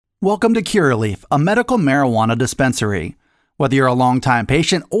Welcome to Curaleaf, a medical marijuana dispensary. Whether you're a longtime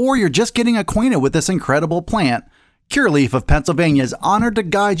patient or you're just getting acquainted with this incredible plant, Curaleaf of Pennsylvania is honored to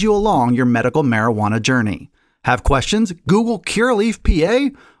guide you along your medical marijuana journey. Have questions? Google Curaleaf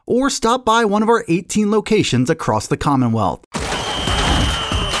PA or stop by one of our 18 locations across the Commonwealth.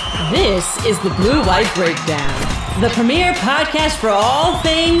 This is the Blue-White Breakdown, the premier podcast for all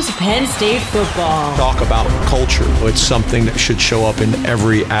things Penn State football. Talk about culture. It's something that should show up in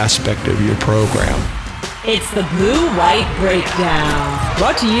every aspect of your program. It's the Blue-White Breakdown,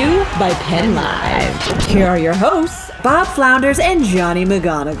 brought to you by Penn Live. Here are your hosts, Bob Flounders and Johnny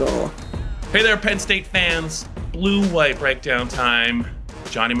McGonigal. Hey there, Penn State fans. Blue-White Breakdown time.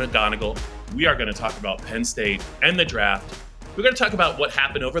 Johnny McGonigal. We are going to talk about Penn State and the draft. We're going to talk about what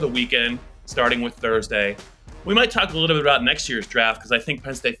happened over the weekend, starting with Thursday. We might talk a little bit about next year's draft because I think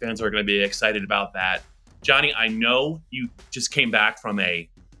Penn State fans are going to be excited about that. Johnny, I know you just came back from a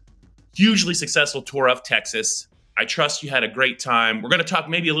hugely successful tour of Texas. I trust you had a great time. We're going to talk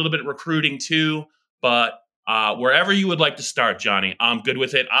maybe a little bit of recruiting too, but wherever you would like to start, Johnny, I'm good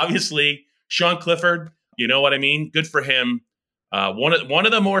with it. Obviously, Sean Clifford, you know what I mean? Good for him. One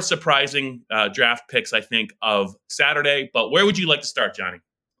of the more surprising draft picks, I think, of Saturday. But where would you like to start, Johnny?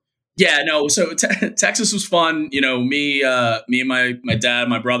 Yeah, no. So Texas was fun. You know, me and my dad,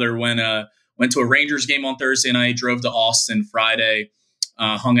 my brother went to a Rangers game on Thursday night. Drove to Austin Friday.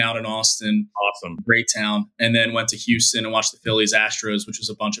 Hung out in Austin. Awesome, great town. And then went to Houston and watched the Phillies Astros, which was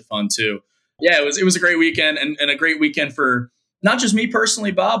a bunch of fun too. Yeah, it was a great weekend and a great weekend for not just me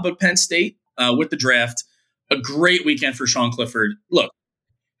personally, Bob, but Penn State with the draft. A great weekend for Sean Clifford. Look,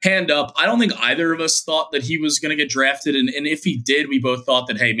 hand up, I don't think either of us thought that he was going to get drafted. And if he did, we both thought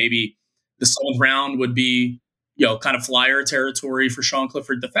that, hey, maybe the 7th round would be, kind of flyer territory for Sean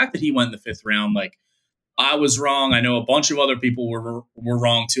Clifford. The fact that he went in the 5th round, I was wrong. I know a bunch of other people were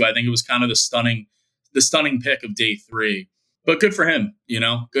wrong too. I think it was kind of the stunning pick of day 3. But good for him,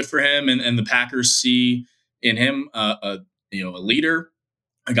 good for him. And the Packers see in him a leader,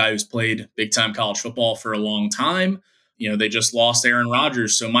 a guy who's played big time college football for a long time. They just lost Aaron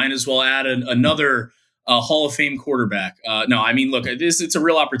Rodgers, so might as well add another Hall of Fame quarterback. Look, it's a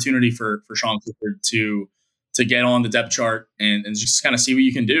real opportunity for Sean Clifford to get on the depth chart and just kind of see what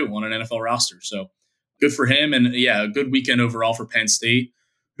you can do on an NFL roster. So good for him. And a good weekend overall for Penn State,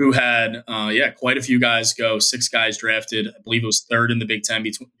 who had quite a few guys go. 6 guys drafted. I believe it was 3rd in the Big Ten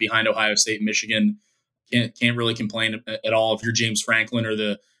behind Ohio State and Michigan. Can't really complain at all if you're James Franklin or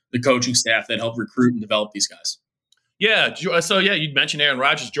the coaching staff that helped recruit and develop these guys. Yeah. So, you mentioned Aaron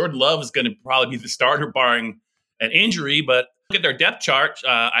Rodgers. Jordan Love is going to probably be the starter barring an injury, but look at their depth chart.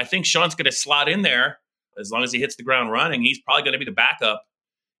 I think Sean's going to slot in there as long as he hits the ground running. He's probably going to be the backup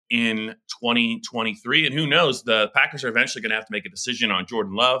in 2023. And who knows, the Packers are eventually going to have to make a decision on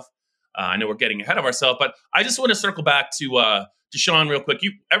Jordan Love. I know we're getting ahead of ourselves, but I just want to circle back to Sean real quick.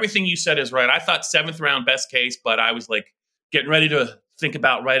 Everything you said is right. I thought 7th round best case, but I was getting ready to think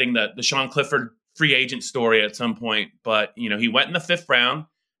about writing the Sean Clifford free agent story at some point. But, he went in the 5th round.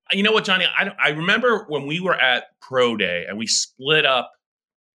 You know what, Johnny? I remember when we were at Pro Day and we split up,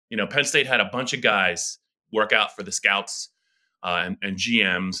 Penn State had a bunch of guys work out for the scouts and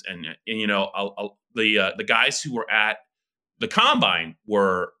GMs. And the guys who were at the combine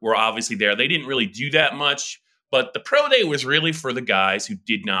were obviously there. They didn't really do that much. But the Pro Day was really for the guys who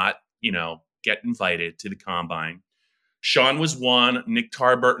did not, get invited to the combine. Sean was one, Nick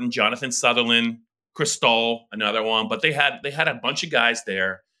Tarburton, Jonathan Sutherland, Chris Stoll, another one. But they had a bunch of guys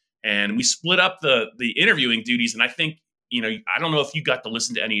there, and we split up the interviewing duties. And I think, I don't know if you got to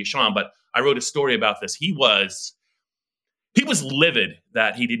listen to any of Sean, but I wrote a story about this. He was livid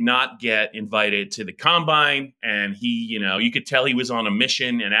that he did not get invited to the combine, and he, you could tell he was on a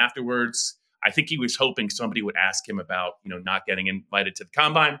mission. And afterwards, I think he was hoping somebody would ask him about, not getting invited to the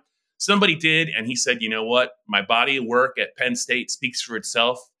combine. Somebody did, and he said, you know what? My body of work at Penn State speaks for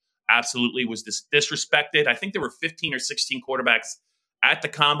itself. Absolutely was disrespected. I think there were 15 or 16 quarterbacks at the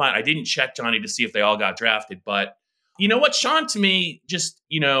combine. I didn't check, Johnny, to see if they all got drafted. But you know what? Sean, to me, just,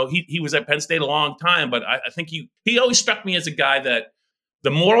 he was at Penn State a long time, but I think he always struck me as a guy that the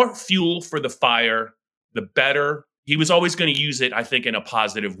more fuel for the fire, the better. He was always going to use it, I think, in a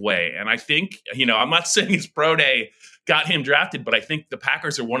positive way. And I think, I'm not saying his pro day got him drafted, but I think the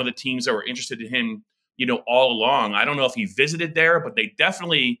Packers are one of the teams that were interested in him, all along. I don't know if he visited there, but they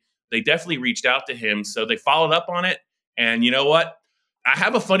definitely reached out to him. So they followed up on it. And you know what? I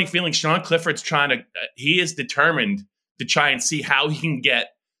have a funny feeling Sean Clifford's he is determined to try and see how he can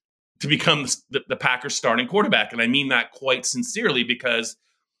get to become the Packers starting quarterback. And I mean that quite sincerely because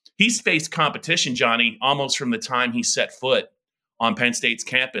he's faced competition, Johnny, almost from the time he set foot on Penn State's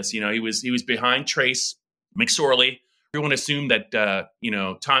campus. He was behind Trace McSorley. Everyone assumed that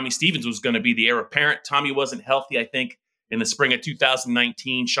Tommy Stevens was going to be the heir apparent. Tommy wasn't healthy, I think, in the spring of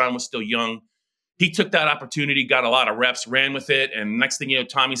 2019. Sean was still young. He took that opportunity, got a lot of reps, ran with it, and next thing you know,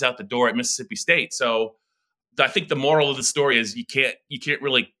 Tommy's out the door at Mississippi State. So I think the moral of the story is you can't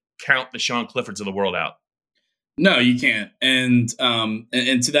really count the Sean Cliffords of the world out. No, you can't. And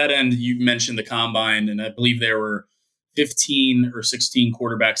to that end, you mentioned the combine, and I believe there were 15 or 16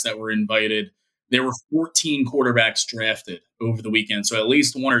 quarterbacks that were invited. There were 14 quarterbacks drafted over the weekend. So at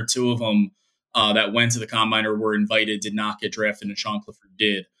least one or two of them that went to the combine or were invited did not get drafted, and Sean Clifford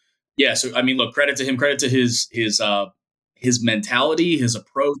did. Yeah. So, I mean, look, credit to him, credit to his mentality, his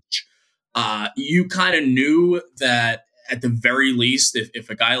approach. You kind of knew that at the very least, if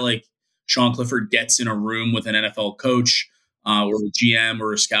a guy like Sean Clifford gets in a room with an NFL coach or a GM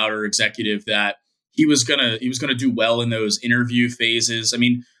or a scout or executive, that he was gonna do well in those interview phases. I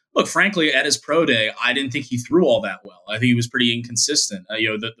mean, look, frankly, at his pro day, I didn't think he threw all that well. I think he was pretty inconsistent.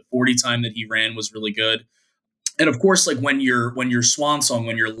 The 40 time that he ran was really good. And of course, like when your swan song,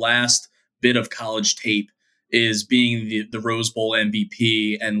 when your last bit of college tape is being the Rose Bowl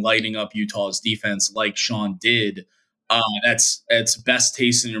MVP and lighting up Utah's defense like Sean did, that's best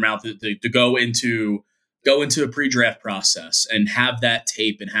taste in your mouth to go into a pre-draft process and have that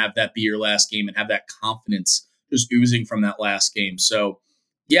tape and have that be your last game and have that confidence just oozing from that last game. So,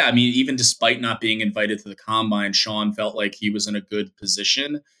 yeah, I mean, even despite not being invited to the combine, Sean felt like he was in a good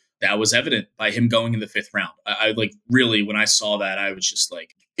position. That was evident by him going in the 5th round. I like really, when I saw that, I was just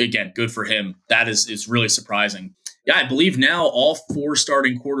like, again, good for him. That is really surprising. Yeah, I believe now all 4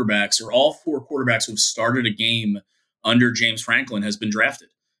 starting quarterbacks or all 4 quarterbacks who've started a game under James Franklin has been drafted.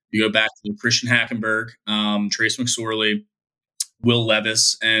 You go back to Christian Hackenberg, Trace McSorley, Will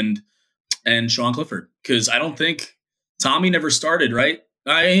Levis, and Sean Clifford. Because I don't think Tommy never started, right?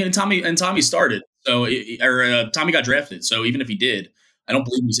 Tommy started. So Tommy got drafted. So even if he did, I don't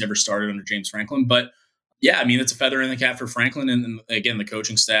believe he's ever started under James Franklin. But yeah, I mean, it's a feather in the cap for Franklin and again, the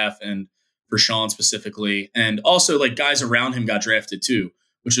coaching staff and for Sean specifically. And also like guys around him got drafted too,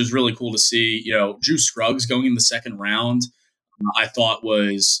 which was really cool to see. Drew Scruggs going in the 2nd round, I thought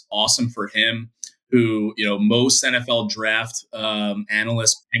was awesome for him, who, most NFL draft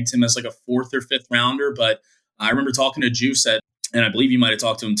analysts ranked him as like a 4th or 5th rounder. But I remember talking to Juice and I believe you might have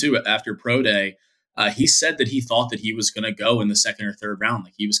talked to him too after pro day. He said that he thought that he was going to go in the 2nd or 3rd round.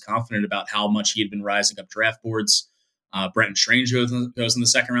 Like he was confident about how much he had been rising up draft boards. Brenton Strange goes in the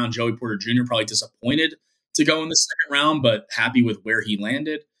 2nd round. Joey Porter Jr. probably disappointed to go in the 2nd round, but happy with where he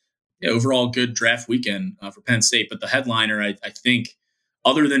landed. Yeah, overall good draft weekend for Penn State. But the headliner, I think,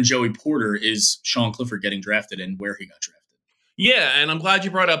 other than Joey Porter, is Sean Clifford getting drafted and where he got drafted. Yeah, and I'm glad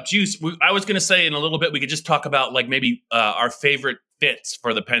you brought up Juice. I was going to say in a little bit we could just talk about like maybe our favorite fits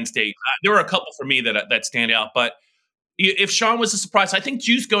for the Penn State. There were a couple for me that stand out, but if Sean was a surprise, I think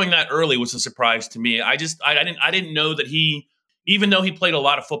Juice going that early was a surprise to me. I didn't know that he, even though he played a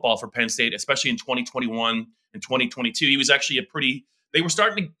lot of football for Penn State, especially in 2021 and 2022, he was actually they were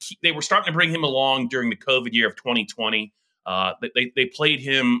starting to bring him along during the COVID year of 2020. They played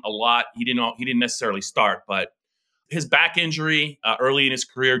him a lot. He didn't necessarily start, but his back injury early in his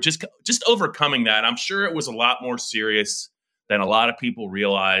career, just overcoming that, I'm sure it was a lot more serious than a lot of people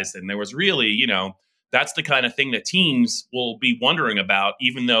realized. And there was really, that's the kind of thing that teams will be wondering about,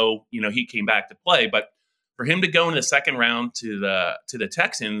 even though, he came back to play. But for him to go in the 2nd round to the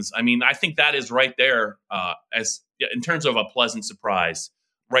Texans, I mean, I think that is right there as in terms of a pleasant surprise,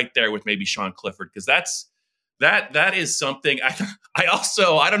 right there with maybe Sean Clifford, because that is something.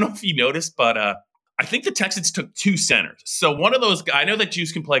 I don't know if you noticed, but I think the Texans took 2 centers. So one of those guys, I know that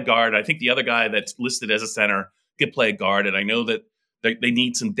Juice can play guard. I think the other guy that's listed as a center could play guard, and I know that they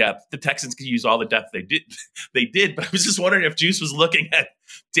need some depth. The Texans could use all the depth they did, but I was just wondering if Juice was looking at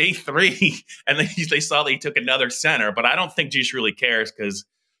day 3 and they saw that he took another center. But I don't think Juice really cares, because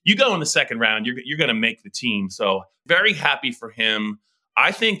you go in the 2nd round, you're going to make the team. So very happy for him.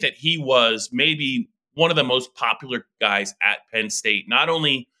 I think that he was maybe one of the most popular guys at Penn State, not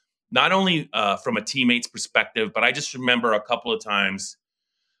only from a teammate's perspective, but I just remember a couple of times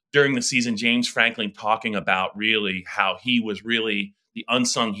during the season, James Franklin talking about really how he was really the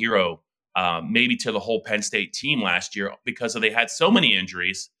unsung hero, maybe to the whole Penn State team last year, because they had so many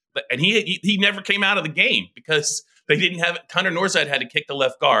injuries. And he never came out of the game because they didn't have it. Connor Norzad had to kick the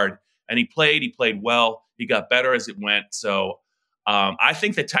left guard, and he played well. He got better as it went. So I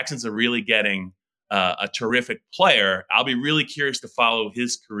think the Texans are really getting a terrific player. I'll be really curious to follow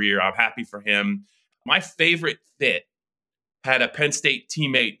his career. I'm happy for him. My favorite fit had a Penn State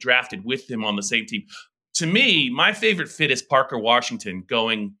teammate drafted with him on the same team. to me, my favorite fit is Parker Washington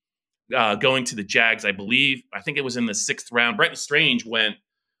going to the Jags. I think it was in the 6th round. Brenton Strange went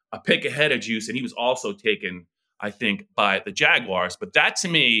a pick ahead of Juice, and he was also taken, I think, by the Jaguars. But that to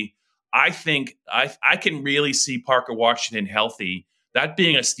me, I think I can really see Parker Washington healthy. That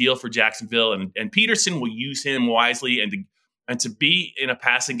being a steal for Jacksonville, and Peterson will use him wisely, and to be in a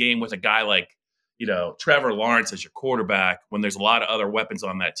passing game with a guy like Trevor Lawrence as your quarterback when there's a lot of other weapons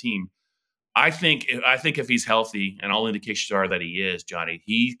on that team. I think if he's healthy, and all indications are that he is, Johnny,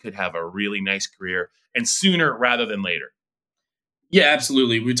 he could have a really nice career, and sooner rather than later. Yeah,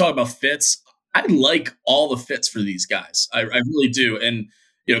 absolutely. We talk about fits. I like all the fits for these guys. I really do. And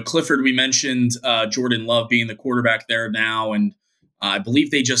Clifford, we mentioned Jordan Love being the quarterback there now, and I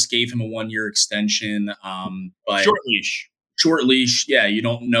believe they just gave him a 1-year extension. But short leash. Yeah, you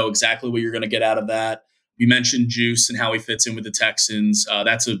don't know exactly what you're going to get out of that. We mentioned Juice and how he fits in with the Texans.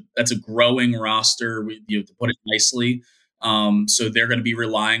 That's a growing roster, to put it nicely. So they're going to be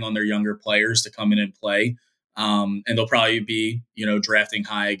relying on their younger players to come in and play. And they'll probably be, drafting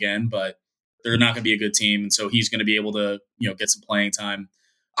high again, but they're not going to be a good team. And so he's going to be able to, get some playing time.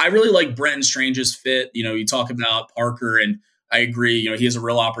 I really like Brenton Strange's fit. You talk about Parker, and I agree, he has a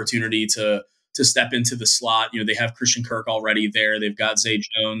real opportunity to step into the slot. They have Christian Kirk already there. They've got Zay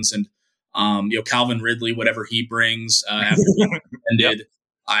Jones and, Calvin Ridley, whatever he brings after ended. Yep.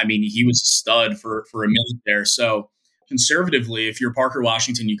 I mean, he was a stud for a minute there. So conservatively, if you're Parker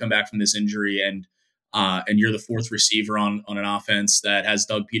Washington, you come back from this injury and you're the 4th receiver on an offense that has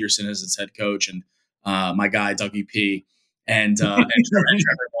Doug Peterson as its head coach and my guy, Dougie P. and Trevor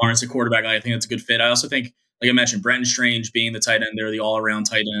Lawrence, a quarterback. I think that's a good fit. I also think, like I mentioned, Brenton Strange being the tight end there, the all-around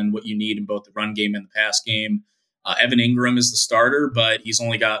tight end, what you need in both the run game and the pass game. Evan Ingram is the starter, but he's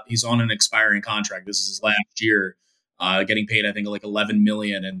on an expiring contract. This is his last year, getting paid, I think, like $11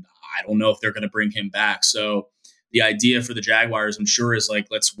 million, and I don't know if they're going to bring him back. So the idea for the Jaguars, I'm sure, is like,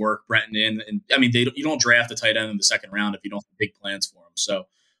 let's work Brenton in. And I mean, you don't draft a tight end in the 2nd round if you don't have big plans for him. So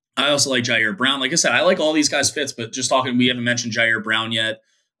I also like Jair Brown. Like I said, I like all these guys' fits, but just talking, we haven't mentioned Jair Brown yet.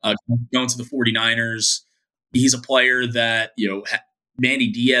 Going to the 49ers, he's a player that, Manny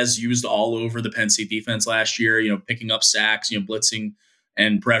Diaz used all over the Penn State defense last year, picking up sacks, blitzing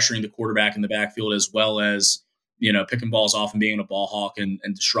and pressuring the quarterback in the backfield, as well as, picking balls off and being a ball hawk and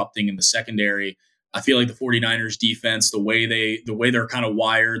disrupting in the secondary. I feel like the 49ers defense, the way they're kind of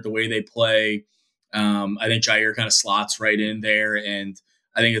wired, the way they play, I think Jair kind of slots right in there. And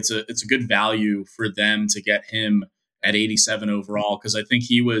I think it's a good value for them to get him at 87 overall. Cause I think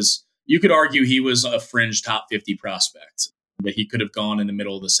you could argue he was a fringe top 50 prospect, that he could have gone in the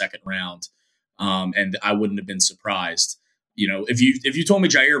middle of the 2nd round. And I wouldn't have been surprised. If you told me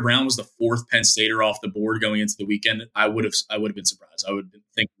Jair Brown was the 4th Penn Stater off the board going into the weekend, I would have been surprised. I would have been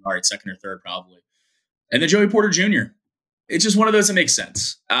thinking, all right, 2nd or 3rd probably. And then Joey Porter Jr. It's just one of those that makes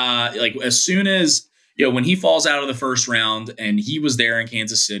sense. Like as soon as, when he falls out of the 1st round, and he was there in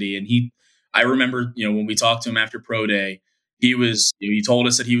Kansas City, and I remember, when we talked to him after Pro Day, he told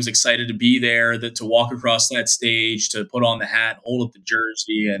us that he was excited to be there, that to walk across that stage, to put on the hat, hold up the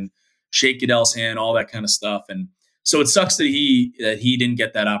jersey, and shake Goodell's hand, all that kind of stuff. And so it sucks that he didn't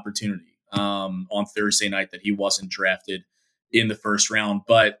get that opportunity on Thursday night, that he wasn't drafted in the 1st round.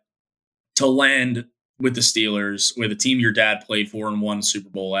 But to land with the Steelers, with a team your dad played for and won Super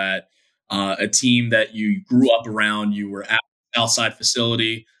Bowl at, a team that you grew up around, you were at outside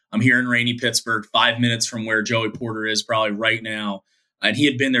facility. I'm here in rainy Pittsburgh, 5 minutes from where Joey Porter is probably right now. And he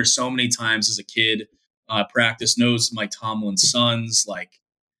had been there so many times as a kid, practice, knows Mike Tomlin's sons. Like,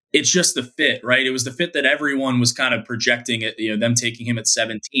 it's just the fit, right? It was the fit that everyone was kind of projecting it, them taking him at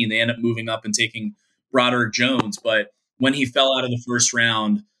 17. They end up moving up and taking Broderick Jones. But when he fell out of the 1st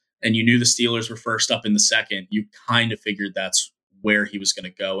round and you knew the Steelers were first up in the 2nd, you kind of figured that's where he was going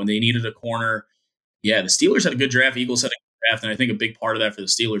to go. And they needed a corner. Yeah, the Steelers had a good draft. Eagles had a good draft. And I think a big part of that for the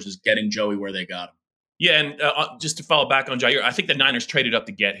Steelers is getting Joey where they got him. Yeah, and just to follow back on Jair, I think the Niners traded up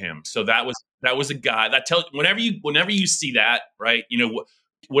to get him. So that was a guy that tells whenever you see that, right?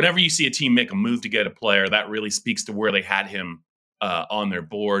 Whenever you see a team make a move to get a player, that really speaks to where they had him on their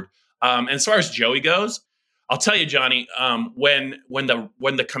board. And as far as Joey goes, I'll tell you, Johnny, when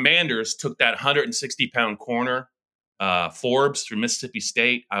the Commanders took that 160-pound corner, Forbes from Mississippi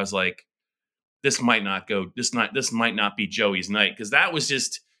State, I was like, this might not be Joey's night, because that was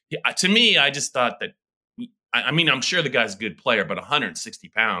just, to me, I just thought that. I mean, I'm sure the guy's a good player, but 160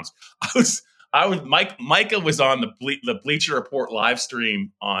 pounds. Micah was on the Bleacher Report live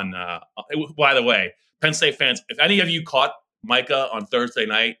stream on. By the way, Penn State fans, if any of you caught Micah on Thursday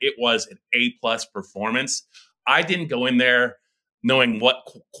night, it was an A+ performance. I didn't go in there knowing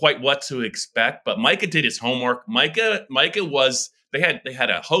quite what to expect. But Micah did his homework. Micah was they had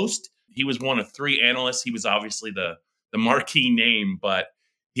a host. He was one of 3 analysts. He was obviously the marquee name, but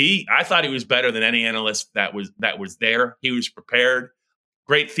I thought he was better than any analyst that was there. He was prepared.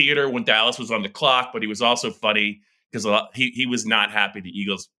 Great theater when Dallas was on the clock, but he was also funny because he was not happy the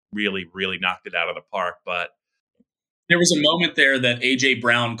Eagles really, really knocked it out of the park. But there was a moment there that A.J.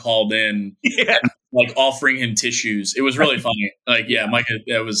 Brown called in, like offering him tissues. It was really funny. Like, yeah, Micah,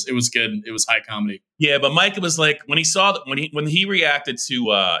 it was good. It was high comedy. Yeah, but Micah was like, when he saw that, when he reacted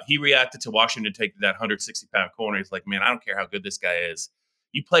to Washington take that 160-pound corner, he's like, man, I don't care how good this guy is.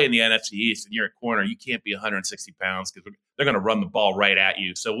 You play in the NFC East and you're a corner, you can't be 160 pounds because they're going to run the ball right at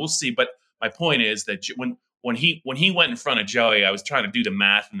you. So we'll see. But my point is that when he went in front of Joey, I was trying to do the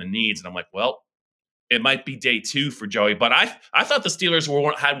math and the needs, and I'm like, well, it might be day 2 for Joey. But I thought the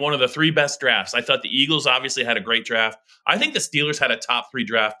Steelers had one of the 3 best drafts. I thought the Eagles obviously had a great draft. I think the Steelers had a top 3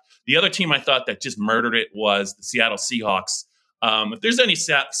 draft. The other team I thought that just murdered it was the Seattle Seahawks. If there's any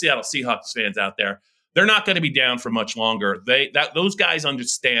Seattle Seahawks fans out there, they're not going to be down for much longer. Those guys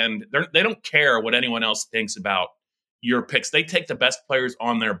understand. They don't care what anyone else thinks about your picks. They take the best players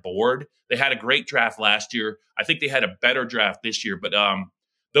on their board. They had a great draft last year. I think they had a better draft this year. But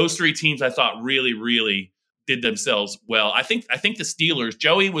those 3 teams I thought really, really did themselves well. I think the Steelers.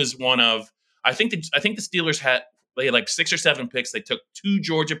 Joey was one of. I think the Steelers had like 6 or 7 picks. They took 2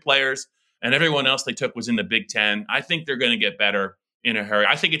 Georgia players, and everyone else they took was in the Big Ten. I think they're going to get better in a hurry.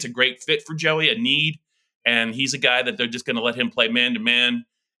 I think it's a great fit for Joey, a need, and he's a guy that they're just going to let him play man to man.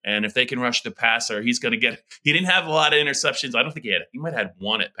 And if they can rush the passer, he's going to get. He didn't have a lot of interceptions. I don't think he might have had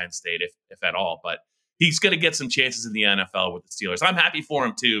 1 at Penn State, if at all. But he's going to get some chances in the NFL with the Steelers. I'm happy for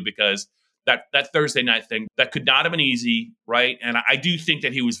him too, because that Thursday night thing that could not have been easy, right? And I do think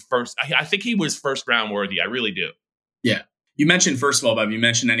that he was first. I think he was first round worthy. I really do. Yeah, you mentioned first of all, Bob. You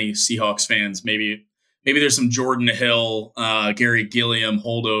mentioned any Seahawks fans, maybe there's some Jordan Hill, Gary Gilliam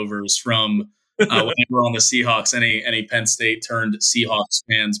holdovers from when they were on the Seahawks, any Penn State turned Seahawks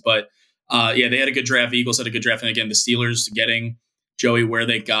fans. But yeah, they had a good draft. Eagles had a good draft. And again, the Steelers getting Joey where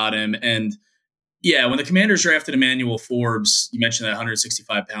they got him. And yeah, when the Commanders drafted Emmanuel Forbes, you mentioned that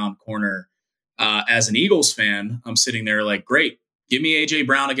 165-pound corner. As an Eagles fan, I'm sitting there like, great, give me A.J.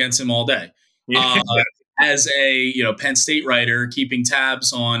 Brown against him all day. As a Penn State writer, keeping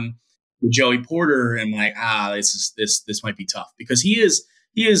tabs on Joey Porter, and like, this might be tough because he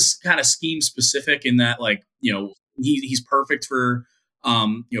is kind of scheme specific in that, like, he's perfect for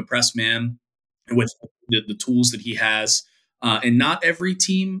press man with the tools that he has, and not every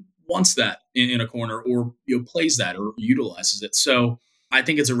team wants that in a corner or plays that or utilizes it. So I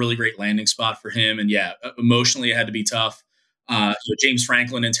think it's a really great landing spot for him. And yeah, emotionally it had to be tough. James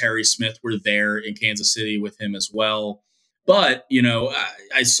Franklin and Terry Smith were there in Kansas City with him as well. But, I don't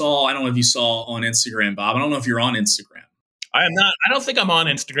know if you saw on Instagram, Bob. I don't know if you're on Instagram. I am not. I don't think I'm on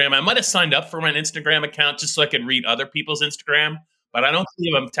Instagram. I might have signed up for my Instagram account just so I could read other people's Instagram, but I don't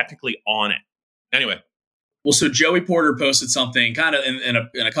believe I'm technically on it. Anyway. Well, so Joey Porter posted something kind of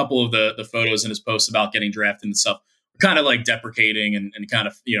in a couple of the photos in his posts about getting drafted and stuff, kind of like deprecating and kind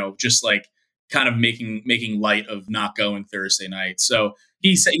of, just like kind of making light of not going Thursday night. So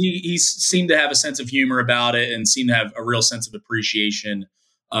he seemed to have a sense of humor about it and seemed to have a real sense of appreciation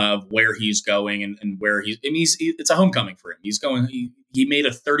of where he's going and where it's a homecoming for him. He made a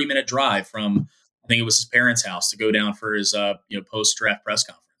 30-minute drive from, I think it was his parents' house, to go down for his post-draft press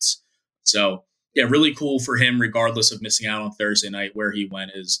conference. So yeah, really cool for him, regardless of missing out on Thursday night. Where he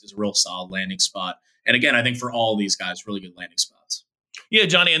went is a real solid landing spot. And again, I think for all of these guys, really good landing spots. Yeah,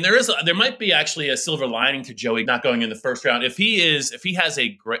 Johnny, and there might be actually a silver lining to Joey not going in the first round. If he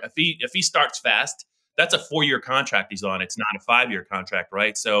starts fast, that's a 4-year contract he's on. It's not a 5-year contract,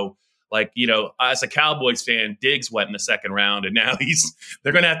 right? So, like, as a Cowboys fan, Diggs went in the second round, and now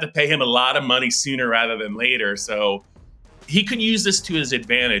they're going to have to pay him a lot of money sooner rather than later. So he could use this to his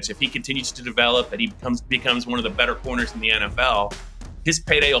advantage if he continues to develop and he becomes one of the better corners in the NFL. His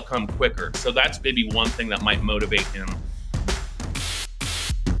payday will come quicker. So that's maybe one thing that might motivate him.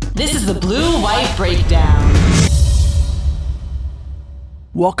 This is the Blue-White Breakdown.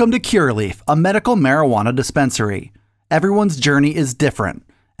 Welcome to Cureleaf, a medical marijuana dispensary. Everyone's journey is different,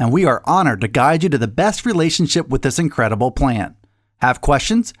 and we are honored to guide you to the best relationship with this incredible plant. Have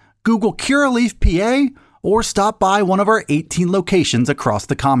questions? Google Cureleaf PA or stop by one of our 18 locations across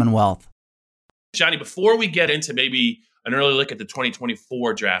the Commonwealth. Johnny, before we get into maybe an early look at the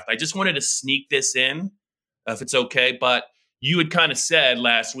 2024 draft, I just wanted to sneak this in, if it's okay. But you had kind of said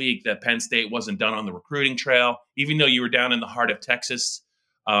last week that Penn State wasn't done on the recruiting trail, even though you were down in the heart of Texas.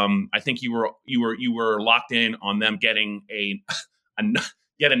 I think you were locked in on them getting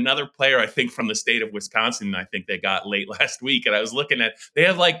yet another player, I think, from the state of Wisconsin. I think they got late last week. And I was looking at, they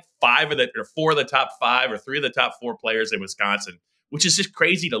have like 4 of the top 5 or 3 of the top 4 players in Wisconsin, which is just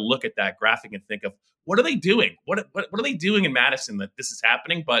crazy to look at that graphic and think of, what are they doing? What are they doing in Madison that this is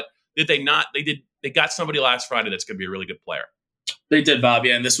happening? But did they not? They got somebody last Friday that's going to be a really good player. They did, Bob.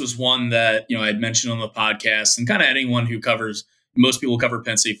 Yeah. And this was one that, I had mentioned on the podcast, and kind of anyone who most people cover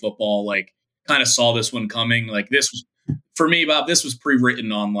Penn State football, like kind of saw this one coming. Like this was, for me, Bob, this was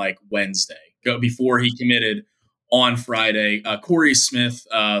pre-written on like Wednesday before he committed on Friday. Corey Smith,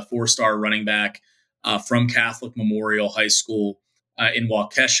 4-star running back from Catholic Memorial High School in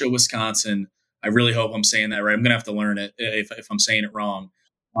Waukesha, Wisconsin. I really hope I'm saying that right. I'm going to have to learn it if I'm saying it wrong.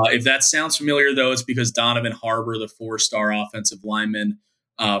 If that sounds familiar, though, it's because Donovan Harbor, the 4-star offensive lineman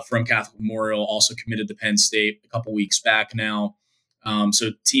from Catholic Memorial, also committed to Penn State a couple weeks back now.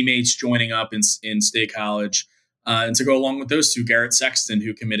 So teammates joining up in State College. And to go along with those two, Garrett Sexton,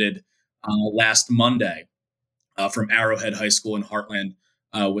 who committed last Monday from Arrowhead High School in Heartland,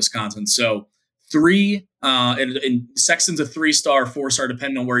 Wisconsin. So 3, and Sexton's a 3-star, 4-star,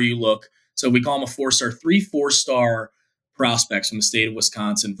 depending on where you look. So we call him a 4-star, 3 4-star prospects from the state of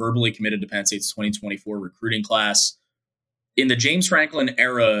Wisconsin, verbally committed to Penn State's 2024 recruiting class. In the James Franklin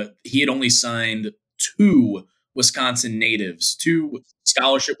era, he had only signed 2 Wisconsin natives, 2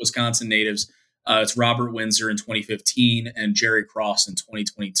 scholarship Wisconsin natives. It's Robert Windsor in 2015 and Jerry Cross in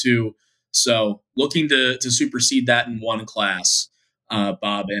 2022. So looking to supersede that in one class,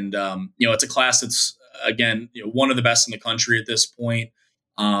 Bob. And, it's a class that's, again, one of the best in the country at this point.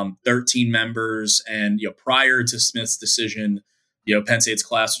 13 members. And, prior to Smith's decision, Penn State's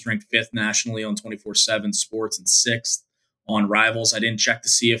class was ranked 5th nationally on 24/7 Sports and 6th on Rivals. I didn't check to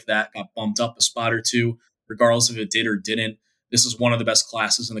see if that got bumped up a spot or 2, regardless if it did or didn't. This is one of the best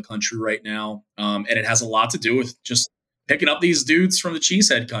classes in the country right now. And it has a lot to do with just picking up these dudes from the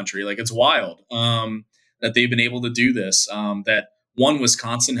Cheesehead country. Like, it's wild that they've been able to do this. That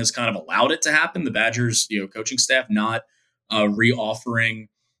Wisconsin has kind of allowed it to happen. The Badgers, coaching staff not re-offering,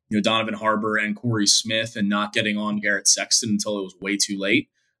 Donovan Harbor and Corey Smith and not getting on Garrett Sexton until it was way too late.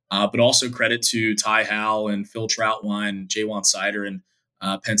 But also credit to Ty Howell and Phil Troutwine, Jaywan Sider, and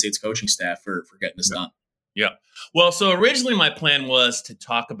Penn State's coaching staff for getting this done. Yeah. Well, so originally my plan was to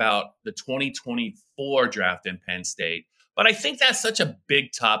talk about the 2024 draft in Penn State, but I think that's such a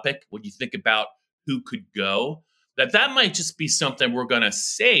big topic when you think about who could go, that might just be something we're going to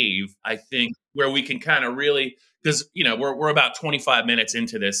save, I think, where we can kind of really, because, we're about 25 minutes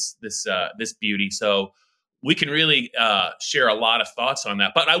into this beauty. So we can really share a lot of thoughts on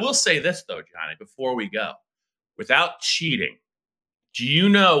that. But I will say this, though, Johnny, before we go, without cheating, do you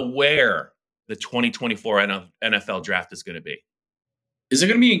know where the 2024 NFL draft is going to be? Is it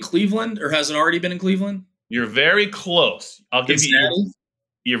going to be in Cleveland, or has it already been in Cleveland? You're very close. I'll give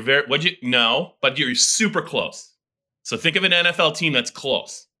Cincinnati? No, but you're super close. So think of an NFL team that's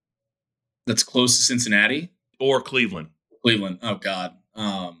close. That's close to Cincinnati? Or Cleveland. Cleveland. Oh, God.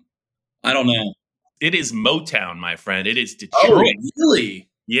 I don't know. It is Motown, my friend. It is Detroit. Oh, really?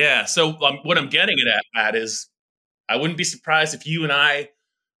 Yeah. So what I'm getting at is I wouldn't be surprised if you and I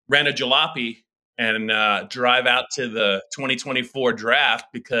rent a jalopy and drive out to the 2024 draft,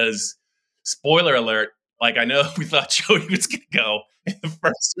 because, spoiler alert, like, I know we thought Jody was going to go in the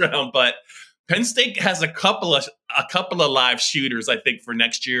first round, but Penn State has a couple of live shooters, I think, for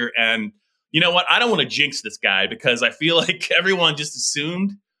next year. And you know what? I don't want to jinx this guy, because I feel like everyone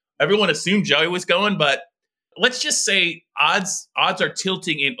assumed Joey was going, but let's just say odds are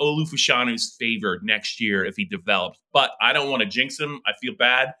tilting in Olu Fushanu's favor next year if he develops. But I don't want to jinx him. I feel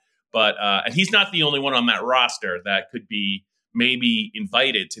bad. But and he's not the only one on that roster that could be maybe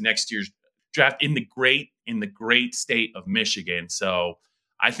invited to next year's draft in the great state of Michigan. So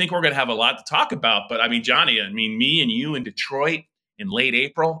I think we're going to have a lot to talk about. But I mean, Johnny, me and you in Detroit in late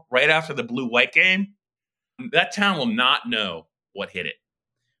April, right after the blue-white game, that town will not know what hit it.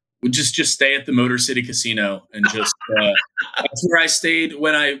 We'll just stay at the Motor City Casino and just that's where I stayed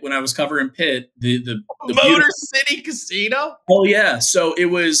when I was covering Pitt. The Motor City Casino? Oh yeah. So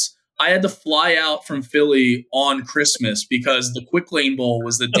I had to fly out from Philly on Christmas because the Quick Lane Bowl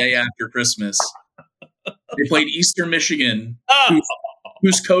was the day after Christmas. They played Eastern Michigan,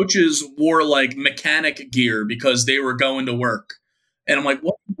 whose coaches wore like mechanic gear because they were going to work. And I'm like,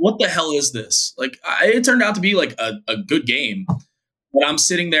 what the hell is this? Like, it turned out to be like a good game. But I'm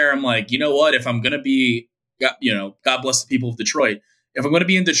sitting there, I'm like, you know what? If I'm going to be, God bless the people of Detroit. If I'm going to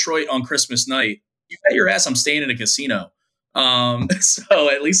be in Detroit on Christmas night, you bet your ass I'm staying in a casino. So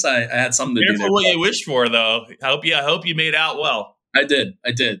at least I had something to do. Careful what you wish for, though. I hope you made out well. I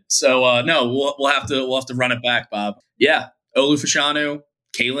did. So no, we'll have to run it back, Bob. Yeah, Olu Fashanu,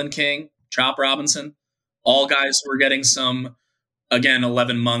 Kalen King, Chop Robinson, all guys who are getting some, again,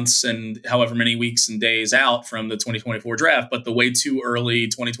 11 months and however many weeks and days out from the 2024 draft, but the way too early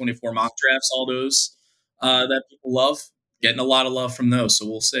 2024 mock drafts, all those that people love, getting a lot of love from those. So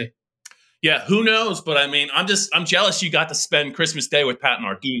we'll see. Yeah, who knows? But I mean, I'm jealous you got to spend Christmas Day with Pat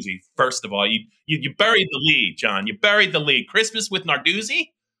Narduzzi. First of all, you buried the lead, John. You buried the lead. Christmas with Narduzzi?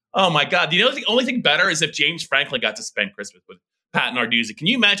 Oh my God! You know the only thing better is if James Franklin got to spend Christmas with Pat Narduzzi. Can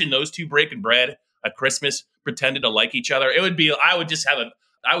you imagine those two breaking bread at Christmas, pretending to like each other? It would be. I would just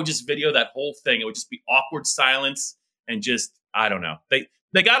video that whole thing. It would just be awkward silence and just I don't know.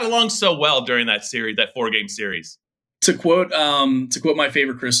 They got along so well during that series, that 4-game series. To quote my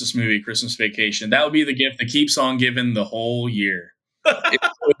favorite Christmas movie, Christmas Vacation, that would be the gift that keeps on giving the whole year.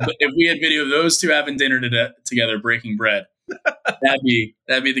 if we had video of those two having dinner together, breaking bread, that'd be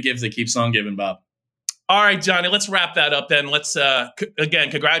the gift that keeps on giving, Bob. All right, Johnny, let's wrap that up then. Let's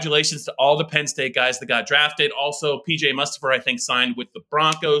again, congratulations to all the Penn State guys that got drafted. Also, PJ Mustipher, I think, signed with the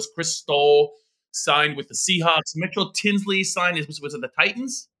Broncos. Chris Stoll signed with the Seahawks. Mitchell Tinsley signed was it the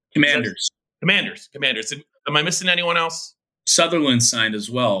Titans? Commanders. Am I missing anyone else? Sutherland signed as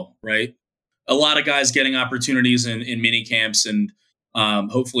well, right? A lot of guys getting opportunities in mini camps and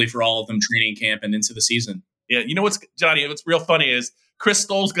hopefully for all of them training camp and into the season. Yeah, you know what's real funny is Chris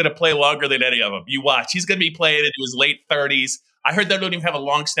Stoll's going to play longer than any of them. You watch. He's going to be playing into his late 30s. I heard they don't even have a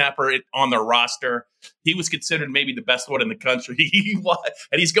long snapper on their roster. He was considered maybe the best one in the country.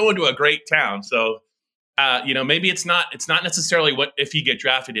 And he's going to a great town. So, maybe it's not necessarily what if you get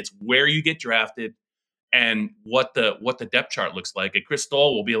drafted. It's where you get drafted and what the depth chart looks like. And Chris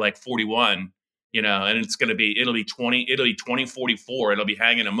Stoll will be like 41, and it'll be 2044. It'll be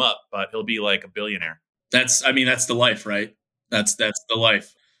hanging him up, but he'll be like a billionaire. That's the life, right? That's the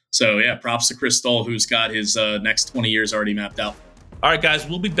life. So yeah, props to Chris Stoll, who's got his next 20 years already mapped out. All right, guys,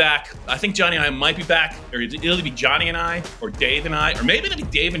 we'll be back. I think Johnny and I might be back, or it'll be Johnny and I, or Dave and I, or maybe it'll be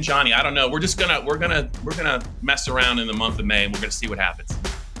Dave and Johnny. I don't know. We're gonna mess around in the month of May, and we're gonna see what happens.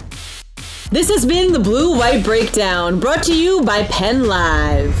 This has been the Blue White Breakdown, brought to you by Penn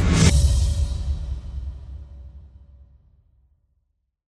Live.